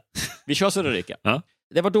vidare. Vi kör så det ryker. Ja.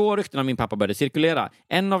 Det var då ryktena om min pappa började cirkulera.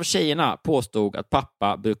 En av tjejerna påstod att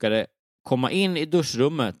pappa brukade komma in i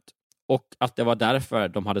duschrummet och att det var därför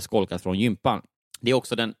de hade skolkat från gympan. Det är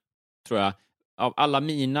också den, tror jag, av alla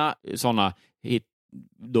mina sådana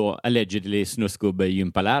då allegedly snuskgubbe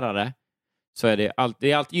gympalärare, så är det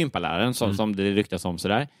alltid gympaläraren som det ryktas om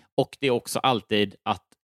sådär. Och det är också alltid att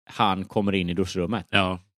han kommer in i duschrummet.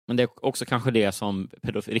 Ja. Men det är också kanske det som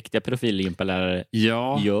riktiga pedofilgympalärare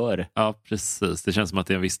gör. Ja, precis. Det känns som att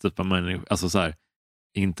det är en viss typ av människa. Alltså så här,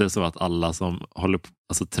 inte så att alla som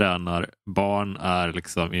tränar barn är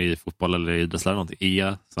liksom i fotboll eller idrottslärare någonting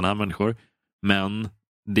är sådana här människor. Men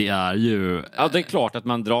det är ju... Ja, det är klart att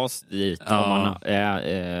man dras dit om man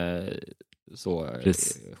är så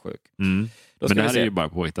sjuk. Men det här är ju bara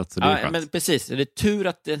påhittat, så det är skönt. Men precis, det är tur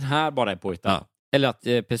att den här bara är påhittat. Ja. Eller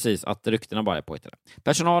att ryktena bara är påhittade.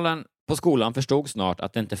 Personalen på skolan förstod snart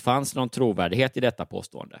att det inte fanns någon trovärdighet i detta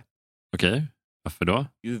påstående. Okej, varför då?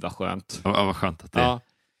 Gud vad skönt. Ja, vad skönt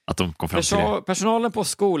att de kom fram till det. Personalen på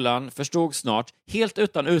skolan förstod snart, helt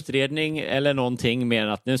utan utredning eller någonting mer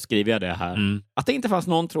än att nu skriver jag det här, att det inte fanns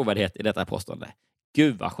någon trovärdighet i detta påstående.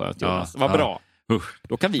 Gud vad skönt, Jonas. Vad bra.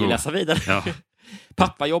 Då kan vi läsa vidare. Ja.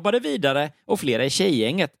 Pappa jobbade vidare och flera i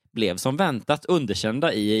tjejgänget blev som väntat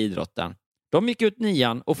underkända i idrotten. De gick ut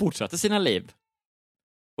 9:an och fortsatte sina liv.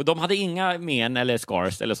 Och de hade inga men eller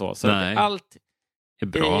scars eller så. Så allt är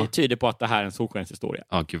bra. Tyder på att det här är en solskenshistoria.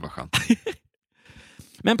 Ja, gud vad skönt.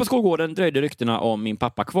 Men på skolgården dröjde ryktena om min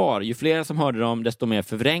pappa kvar. Ju fler som hörde dem, desto mer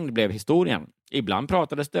förvrängd blev historien. Ibland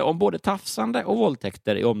pratades det om både tafsande och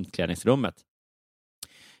våldtäkter i omklädningsrummet.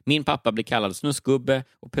 Min pappa blev kallad snuskgubbe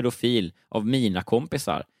och pedofil av mina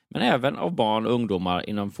kompisar, men även av barn och ungdomar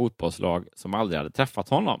inom fotbollslag som aldrig hade träffat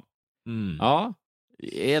honom. Ja,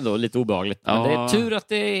 det är då lite obehagligt. Men det är tur att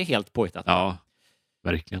det är helt påhittat. Ja,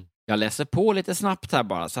 verkligen. Jag läser på lite snabbt här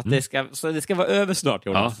bara, så att det ska vara över snart,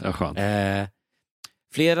 Jonas. Ja, det är skönt.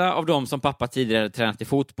 Flera av dem som pappa tidigare tränat i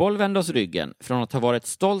fotboll vände oss ryggen. Från att ha varit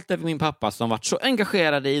stolt över min pappa som varit så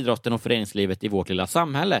engagerad i idrotten och föreningslivet i vårt lilla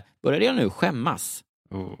samhälle började jag nu skämmas.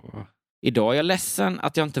 Idag är jag ledsen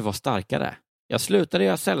att jag inte var starkare. Jag slutade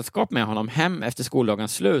göra sällskap med honom hem efter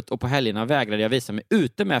skoldagens slut och på helgerna vägrade jag visa mig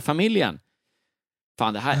ute med familjen.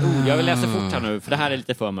 Fan, det här, jag vill läsa fort här nu för det här är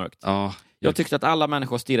lite för mörkt. Jag tyckte att alla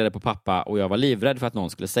människor stirrade på pappa och jag var livrädd för att någon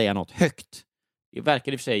skulle säga något högt. Det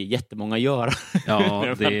verkar i och för sig jättemånga göra.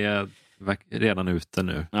 Ja, det är redan ute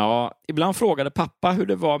nu. Ja, ibland frågade pappa hur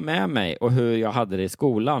det var med mig och hur jag hade det i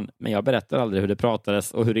skolan. Men jag berättade aldrig hur det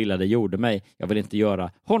pratades och hur illa det gjorde mig. Jag vill inte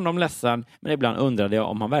göra honom ledsen, men ibland undrade jag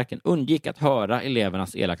om han verkligen undgick att höra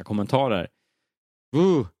elevernas elaka kommentarer.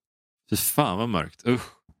 Fy fan vad mörkt.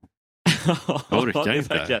 Jag orkar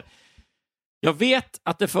inte. Jag vet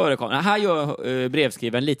att det förekommer. Här gör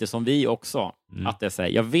brevskrivaren lite som vi också. Att det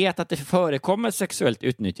säger, jag vet att det förekommer sexuellt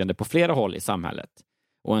utnyttjande på flera håll i samhället.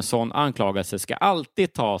 Och en sån anklagelse ska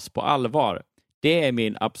alltid tas på allvar. Det är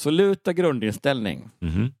min absoluta grundinställning.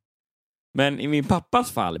 Men i min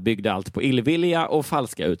pappas fall byggde allt på illvilja och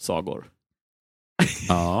falska utsagor.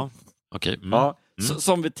 Ja, okej.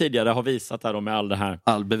 Som vi tidigare har visat här med all det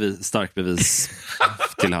här. Stark bevis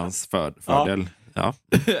till hans fördel. Ja.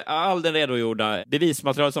 All den redogjorda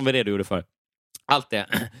bevismaterial som vi redogjorde för. Allt det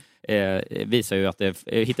visar ju att det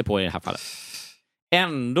hittar på i det här fallet.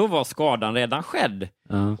 Ändå var skadan redan skedd.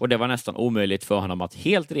 Och det var nästan omöjligt för honom att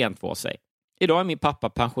helt rent få sig. Idag är min pappa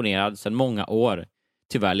pensionerad sedan många år.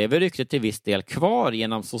 Tyvärr lever ryktet till viss del kvar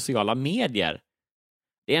genom sociala medier.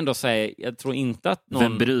 Det är ändå så här, jag tror inte att någon...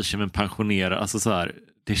 Vem bryr sig med en pensionerad? Alltså så här,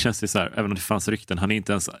 det känns ju så här, även om det fanns rykten,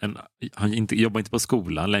 han jobbar inte på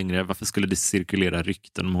skolan längre. Varför skulle det cirkulera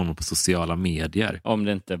rykten om honom på sociala medier? Om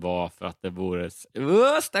det inte var för att det vore...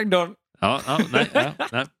 Stagdorn!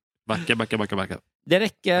 Nej. Backa. Det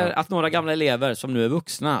räcker att några gamla elever som nu är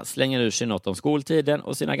vuxna slänger ur sig något om skoltiden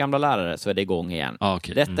och sina gamla lärare, så är det igång igen.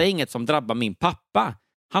 Detta är inget som drabbar min pappa.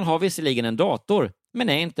 Han har visserligen en dator, men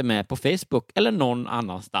är inte med på Facebook eller någon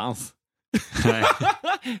annanstans. Nej.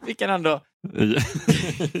 Vi kan ändå...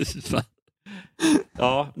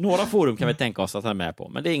 Ja, några forum kan vi tänka oss att han är med på,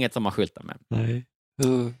 men det är inget som man skyltar med. Nej.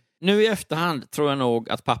 Nu i efterhand tror jag nog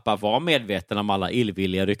att pappa var medveten om alla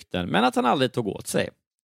illvilliga rykten, men att han aldrig tog åt sig.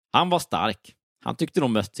 Han var stark. Han tyckte nog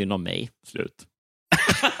mest synd om mig. Slut.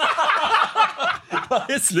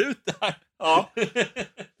 Det är slut där. Ja.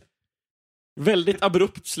 Väldigt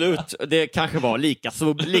abrupt slut. Det kanske var lika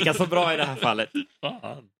så bra i det här fallet.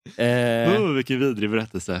 Vilken vidrig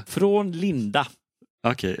berättelse. Från Linda.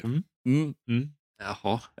 Okej.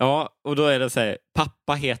 Jaha. Ja, och då är det så här,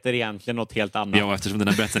 pappa heter egentligen något helt annat. Ja, eftersom den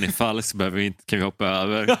här berättelsen är falsk kan vi hoppa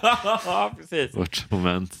över. Ja, precis. Vårt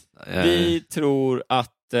moment. Vi tror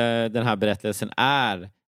att den här berättelsen är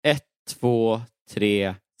 1, 2,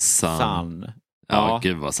 3 sann. Ja,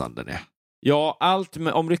 gud vad sann den är. Ja, allt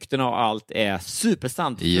om ryktena och allt är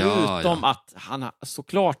supersant. Förutom att han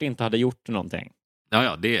såklart inte hade gjort någonting.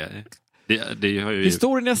 Ja, det har ju...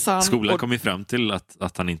 Historien är sann. Skolan kom ju fram till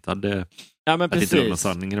att han inte hade... Ja, men precis. Att det inte var någon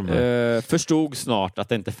sanning i de här. Förstod snart att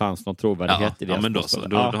det inte fanns någon trovärdighet i det. Ja, men då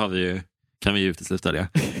har vi kan vi ju utesluta det.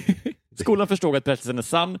 Skolan förstod att berättelsen är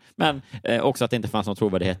sann, men också att det inte fanns någon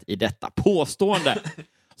trovärdighet i detta påstående.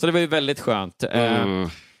 Så det var ju väldigt skönt.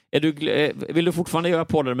 Vill du fortfarande göra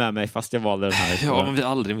podden med mig fast jag valde den här? Ja, men vi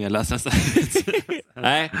aldrig mer läser.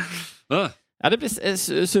 Nej. Ja, det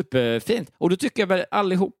blir superfint. Och då tycker jag väl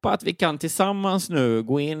allihopa att vi kan tillsammans nu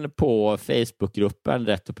gå in på Facebookgruppen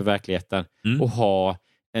Rätt upp i verkligheten och ha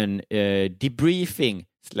en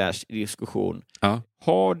debriefing/diskussion. Ja.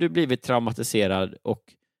 Har du blivit traumatiserad och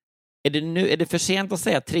är det för sent att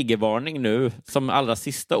säga triggervarning nu som allra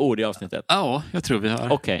sista ord i avsnittet? Ja, jag tror vi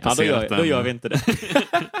har. Okej, då gör vi inte det.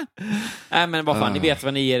 Nej, men vad fan, ni vet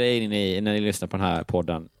vad ni ger er in i när ni lyssnar på den här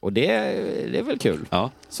podden. Och det är väl kul.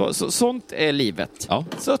 Ja. Sånt är livet. Ja.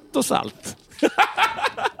 Sött och salt.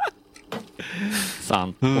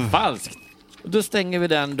 Sant och falskt. Då stänger vi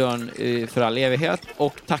den dörren för all evighet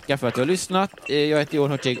och tackar för att du har lyssnat. Jag heter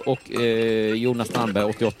Johan Hurtig och Jonas Strandberg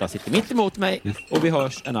 88 sitter mitt emot mig och vi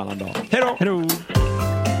hörs en annan dag. Hej då! Hej då!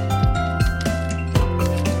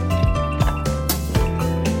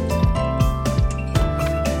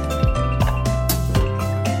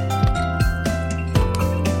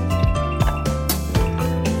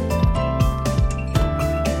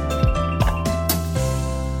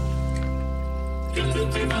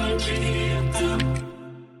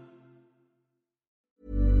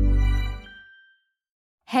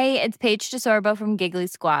 Hey, it's Paige DeSorbo from Giggly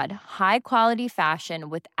Squad. High quality fashion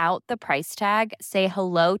without the price tag. Say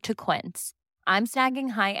hello to Quince. I'm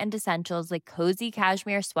snagging high-end essentials like cozy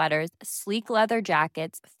cashmere sweaters, sleek leather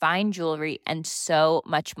jackets, fine jewelry, and so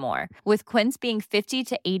much more. With Quince being 50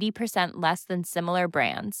 to 80% less than similar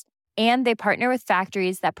brands. And they partner with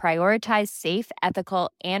factories that prioritize safe, ethical,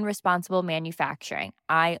 and responsible manufacturing.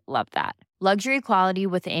 I love that. Luxury quality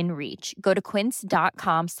within reach. Go to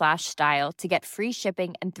quince.com/style to get free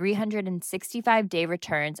shipping and 365-day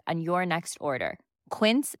returns on your next order.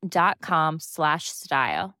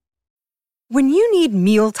 Quince.com/style. When you need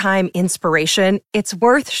mealtime inspiration, it's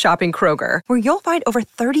worth shopping Kroger, where you'll find over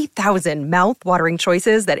 30,000 mouth-watering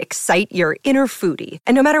choices that excite your inner foodie.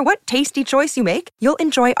 And no matter what tasty choice you make, you'll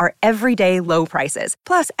enjoy our everyday low prices,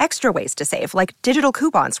 plus extra ways to save, like digital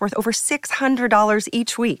coupons worth over $600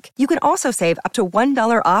 each week. You can also save up to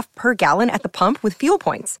 $1 off per gallon at the pump with fuel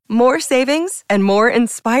points. More savings and more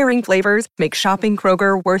inspiring flavors make shopping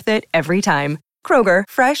Kroger worth it every time. Kroger,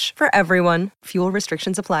 fresh for everyone. Fuel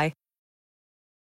restrictions apply.